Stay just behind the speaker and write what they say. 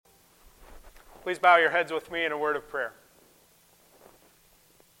Please bow your heads with me in a word of prayer.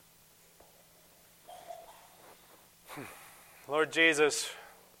 Lord Jesus,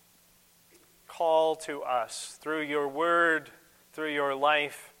 call to us through your word, through your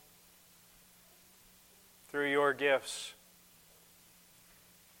life, through your gifts.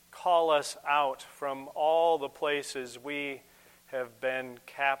 Call us out from all the places we have been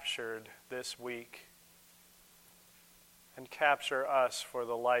captured this week, and capture us for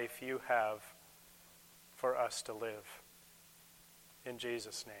the life you have for us to live. In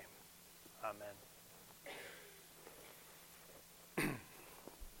Jesus' name, amen.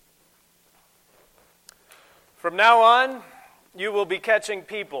 From now on, you will be catching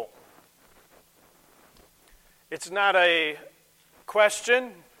people. It's not a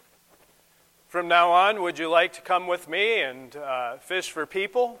question. From now on, would you like to come with me and fish for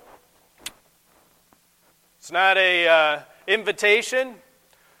people? It's not a invitation.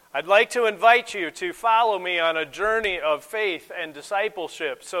 I'd like to invite you to follow me on a journey of faith and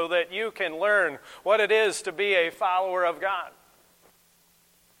discipleship so that you can learn what it is to be a follower of God.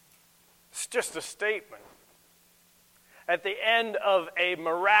 It's just a statement. At the end of a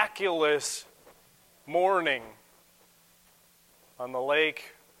miraculous morning on the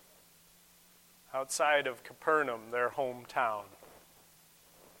lake outside of Capernaum, their hometown,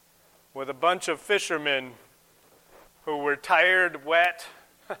 with a bunch of fishermen who were tired, wet,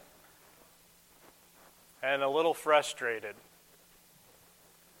 and a little frustrated,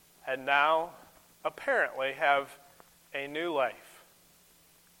 and now apparently have a new life.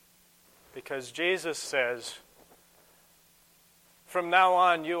 Because Jesus says, from now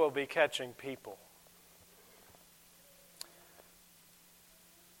on, you will be catching people.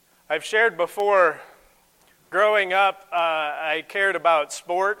 I've shared before, growing up, I cared about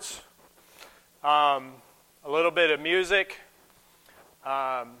sports, a little bit of music,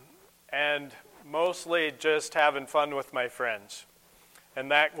 and mostly just having fun with my friends.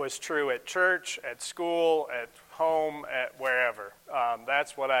 And that was true at church, at school, at home, at wherever.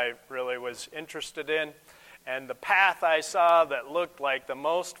 That's what I really was interested in. And the path I saw that looked like the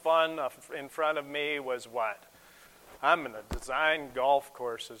most fun in front of me was what? I'm going to design golf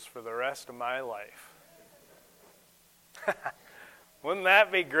courses for the rest of my life. Wouldn't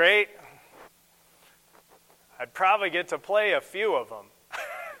that be great? I'd probably get to play a few of them.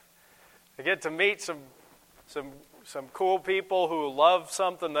 I get to meet some cool people who love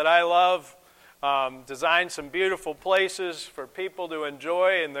something that I love. Design some beautiful places for people to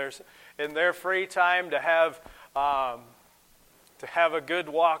enjoy in their free time to have a good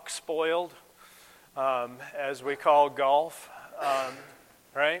walk spoiled, as we call golf,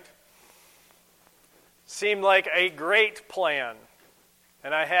 right? Seemed like a great plan,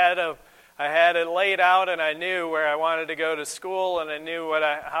 and I had it laid out, and I knew where I wanted to go to school, and I knew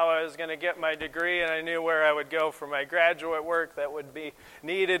how I was going to get my degree, and I knew where I would go for my graduate work that would be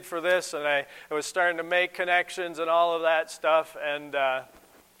needed for this, and I was starting to make connections and all of that stuff, and then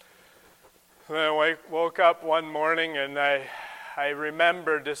I woke up one morning, and I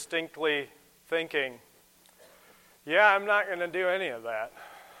remember distinctly thinking, yeah, I'm not going to do any of that.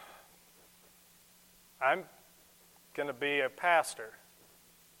 I'm going to be a pastor.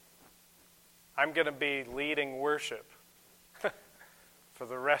 I'm going to be leading worship for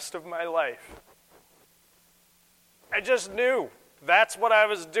the rest of my life. I just knew that's what I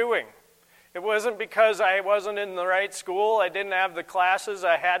was doing. It wasn't because I wasn't in the right school. I didn't have the classes.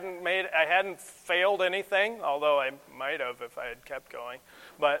 I hadn't failed anything, although I might have if I had kept going.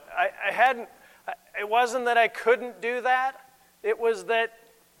 But I hadn't. It wasn't that I couldn't do that. It was that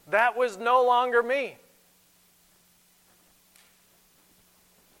was no longer me.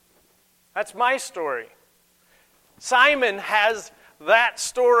 That's my story. Simon has that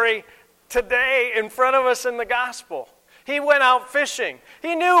story today in front of us in the gospel. He went out fishing.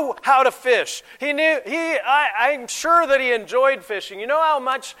 He knew how to fish. I'm sure that he enjoyed fishing. You know how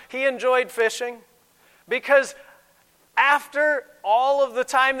much he enjoyed fishing? Because after all of the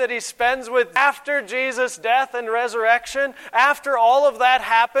time that he spends after Jesus' death and resurrection, after all of that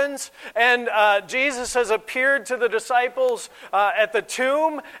happens, and Jesus has appeared to the disciples at the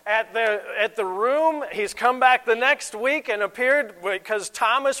tomb, at the room. He's come back the next week and appeared because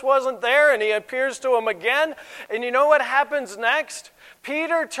Thomas wasn't there, and he appears to him again. And you know what happens next?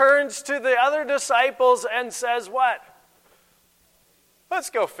 Peter turns to the other disciples and says what? Let's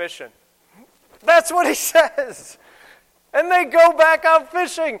go fishing. That's what he says. And they go back out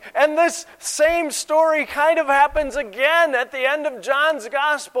fishing. And this same story kind of happens again at the end of John's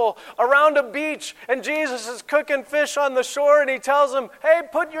gospel around a beach. And Jesus is cooking fish on the shore, and he tells them, hey,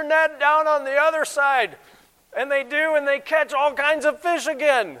 put your net down on the other side. And they do, and they catch all kinds of fish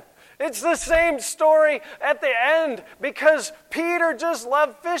again. It's the same story at the end because Peter just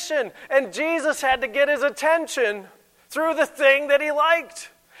loved fishing and Jesus had to get his attention through the thing that he liked.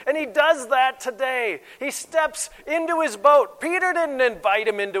 And he does that today. He steps into his boat. Peter didn't invite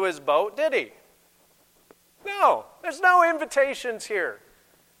him into his boat, did he? No, there's no invitations here.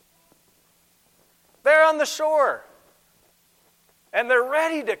 They're on the shore. And they're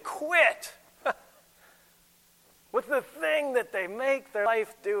ready to quit with the thing that they make their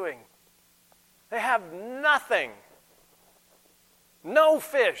life doing. They have nothing. No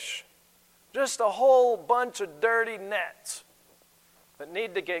fish. Just a whole bunch of dirty nets that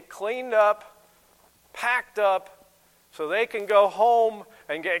need to get cleaned up, packed up, so they can go home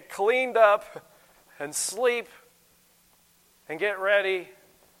and get cleaned up and sleep and get ready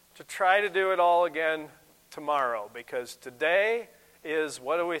to try to do it all again tomorrow. Because today is,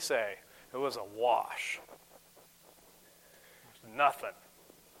 what do we say? It was a wash. It was nothing.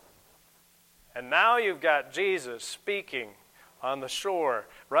 And now you've got Jesus speaking on the shore,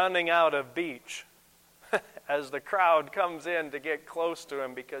 running out of beach as the crowd comes in to get close to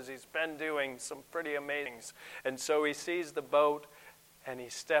him because he's been doing some pretty amazing things. And so he sees the boat and he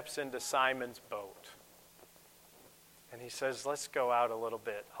steps into Simon's boat. And he says, let's go out a little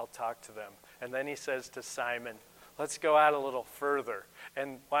bit. I'll talk to them. And then he says to Simon, let's go out a little further.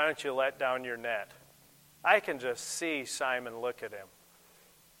 And why don't you let down your net? I can just see Simon look at him.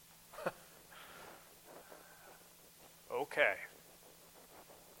 Okay.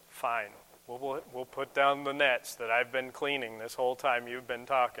 Fine. We'll put down the nets that I've been cleaning this whole time you've been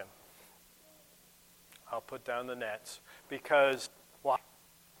talking. I'll put down the nets. Because, why?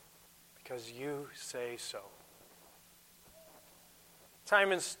 Because you say so.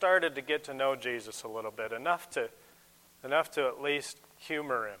 Simon started to get to know Jesus a little bit, enough to at least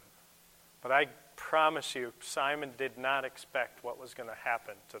humor him. But I promise you, Simon did not expect what was going to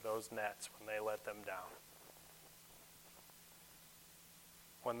happen to those nets when they let them down.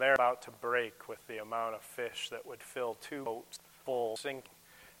 When they're about to break with the amount of fish that would fill 2 boats full sinking.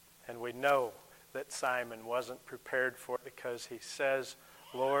 And we know that Simon wasn't prepared for it because he says,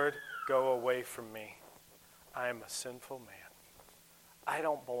 Lord, go away from me. I am a sinful man. I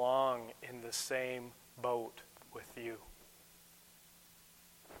don't belong in the same boat with you.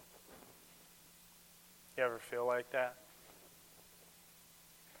 You ever feel like that?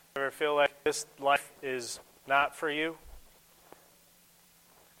 Ever feel like this life is not for you?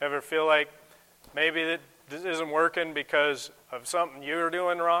 Ever feel like maybe this isn't working because of something you're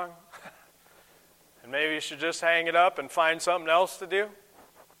doing wrong? And maybe you should just hang it up and find something else to do?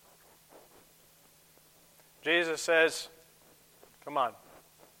 Jesus says, come on,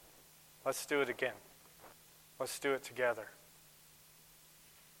 let's do it again. Let's do it together.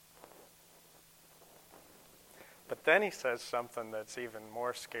 But then he says something that's even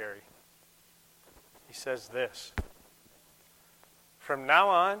more scary. He says this. From now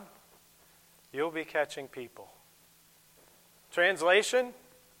on, you'll be catching people. Translation,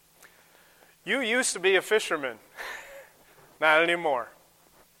 you used to be a fisherman. Not anymore.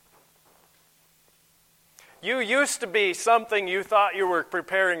 You used to be something you thought you were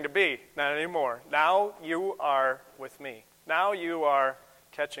preparing to be. Not anymore. Now you are with me. Now you are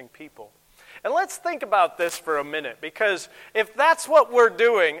catching people. And let's think about this for a minute, because if that's what we're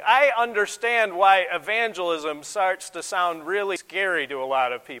doing, I understand why evangelism starts to sound really scary to a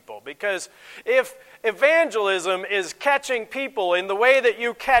lot of people. Because if evangelism is catching people in the way that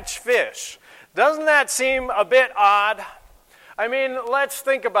you catch fish, doesn't that seem a bit odd? I mean, let's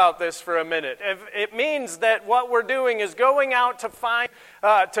think about this for a minute. If it means that what we're doing is going out to find,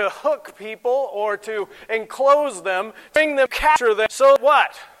 to hook people or to enclose them, bring them, capture them, so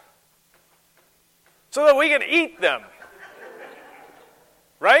what? So that we can eat them.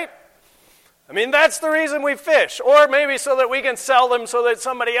 Right? I mean, that's the reason we fish. Or maybe so that we can sell them so that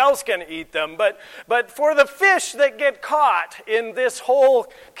somebody else can eat them. But for the fish that get caught in this whole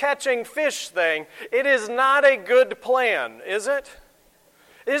catching fish thing, it is not a good plan, is it?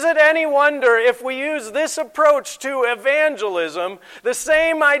 Is it any wonder if we use this approach to evangelism, the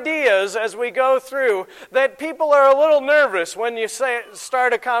same ideas as we go through, that people are a little nervous when you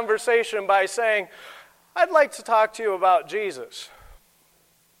start a conversation by saying, I'd like to talk to you about Jesus.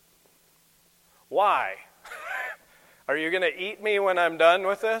 Why? Are you going to eat me when I'm done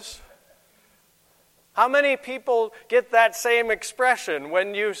with this? How many people get that same expression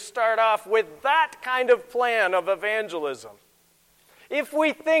when you start off with that kind of plan of evangelism? If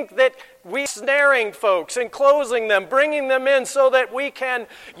we think that we're snaring folks, enclosing them, bringing them in so that we can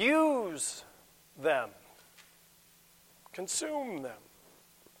use them, consume them,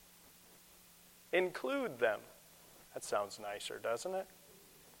 include them. That sounds nicer, doesn't it?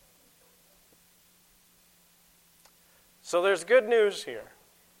 So there's good news here,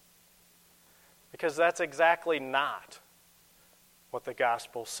 because that's exactly not what the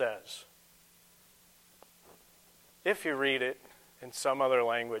gospel says. If you read it in some other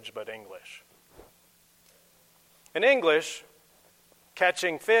language but English. In English,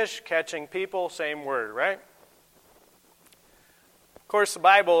 catching fish, catching people, same word, right? Of course, the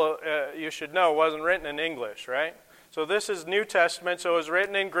Bible, you should know, wasn't written in English, right? So this is New Testament, so it was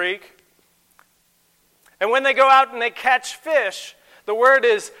written in Greek. And when they go out and they catch fish, the word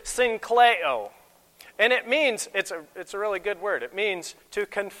is synkleo. And it means, it's a really good word, it means to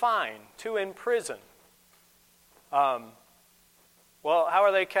confine, to imprison. Well, how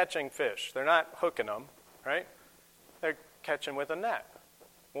are they catching fish? They're not hooking them, right? They're catching with a net.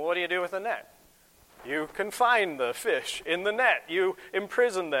 Well, what do you do with a net? You confine the fish in the net. You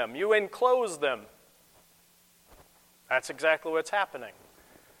imprison them. You enclose them. That's exactly what's happening.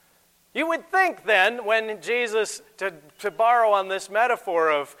 You would think then, when Jesus, to borrow on this metaphor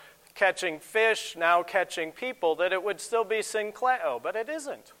of catching fish, now catching people, that it would still be synkleo, but it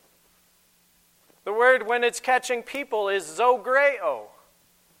isn't. The word, when it's catching people, is zogreo.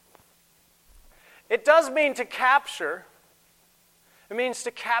 It does mean to capture. It means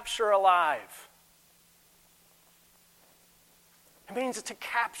to capture alive. It means to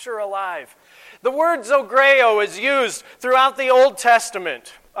capture alive. The word zogreo is used throughout the Old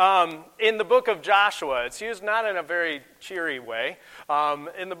Testament. In the book of Joshua, it's used not in a very cheery way.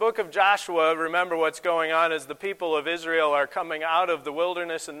 In the book of Joshua, remember what's going on is the people of Israel are coming out of the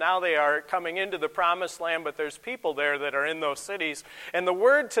wilderness, and now they are coming into the promised land, but there's people there that are in those cities. And the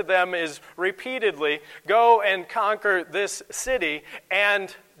word to them is repeatedly, go and conquer this city,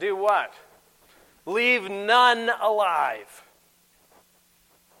 and do what? Leave none alive.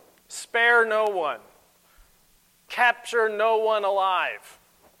 Spare no one. Capture no one alive.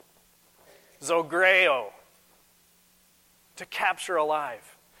 Zogreo, to capture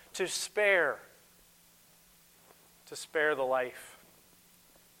alive, to spare the life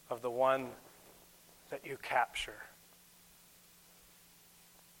of the one that you capture.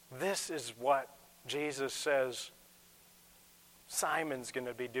 This is what Jesus says Simon's going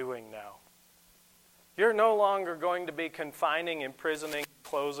to be doing now. You're no longer going to be confining, imprisoning,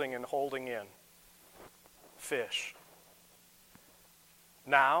 closing, and holding in fish.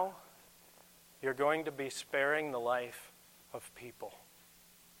 Now, you're going to be sparing the life of people.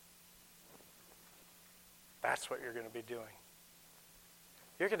 That's what you're going to be doing.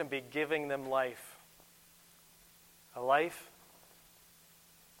 You're going to be giving them life. A life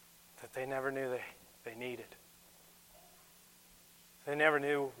that they never knew they needed. They never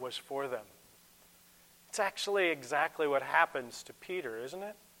knew was for them. It's actually exactly what happens to Peter, isn't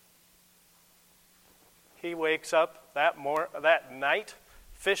it? He wakes up that night,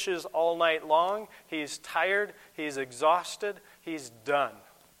 fishes all night long. He's tired. He's exhausted. He's done.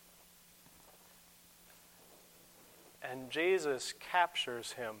 And Jesus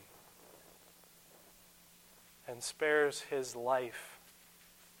captures him and spares his life.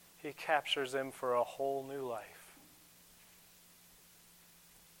 He captures him for a whole new life.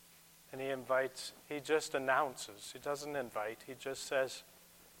 And he just announces. He doesn't invite. He just says,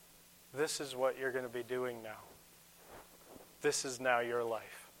 this is what you're going to be doing now. This is now your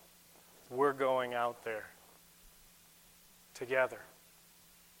life. We're going out there together.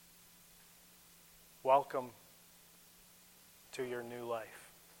 Welcome to your new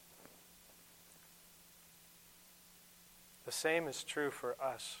life. The same is true for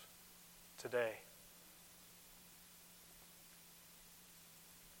us today.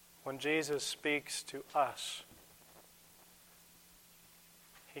 When Jesus speaks to us,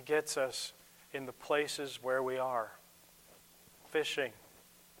 he gets us in the places where we are. Fishing,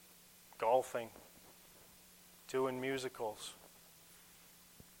 golfing, doing musicals,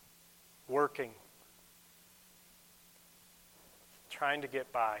 working, trying to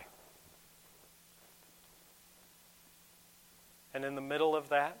get by. And in the middle of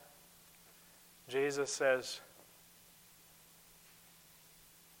that, Jesus says,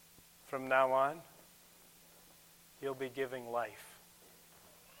 from now on, you'll be giving life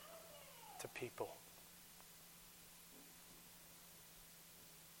to people.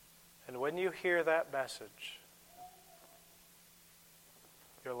 And when you hear that message,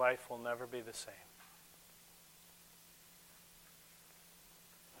 your life will never be the same.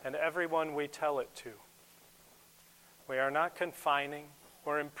 And everyone we tell it to, we are not confining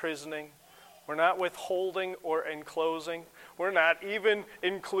or imprisoning. We're not withholding or enclosing. We're not even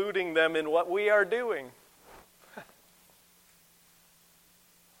including them in what we are doing.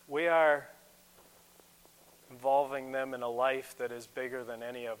 We are involving them in a life that is bigger than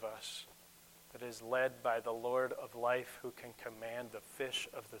any of us that is led by the Lord of life who can command the fish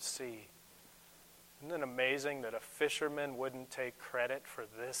of the sea. Isn't it amazing that a fisherman wouldn't take credit for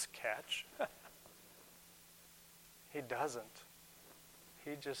this catch? He doesn't.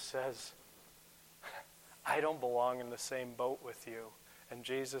 He just says, I don't belong in the same boat with you. And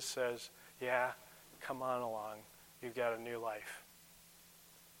Jesus says, yeah, come on along. You've got a new life.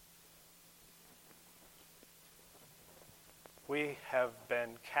 We have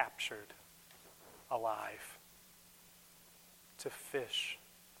been captured alive to fish,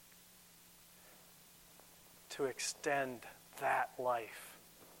 to extend that life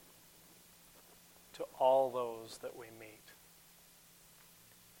to all those that we meet.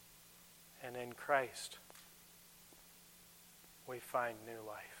 And in Christ, we find new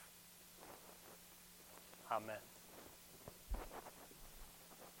life. Amen.